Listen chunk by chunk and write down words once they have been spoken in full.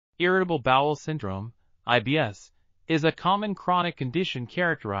Irritable bowel syndrome, IBS, is a common chronic condition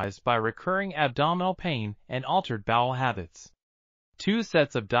characterized by recurring abdominal pain and altered bowel habits. Two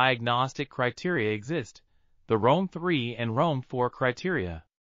sets of diagnostic criteria exist, the Rome-3 and Rome-4 criteria.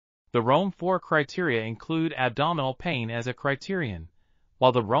 The Rome-4 criteria include abdominal pain as a criterion,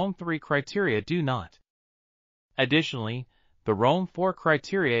 while the Rome-3 criteria do not. Additionally, the Rome-4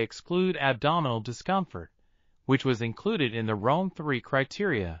 criteria exclude abdominal discomfort, which was included in the Rome-3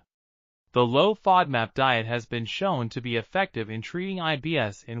 criteria. The low FODMAP diet has been shown to be effective in treating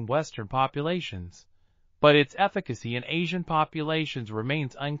IBS in Western populations, but its efficacy in Asian populations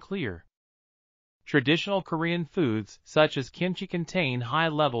remains unclear. Traditional Korean foods such as kimchi contain high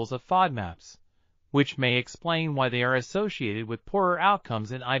levels of FODMAPs, which may explain why they are associated with poorer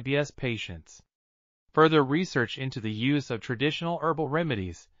outcomes in IBS patients. Further research into the use of traditional herbal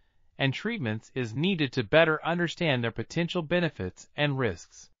remedies and treatments is needed to better understand their potential benefits and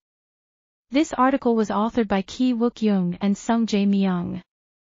risks. This article was authored by Wook Jung and Seung-Jae Myung.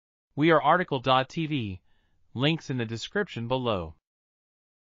 We are RTCLTV, links in the description below.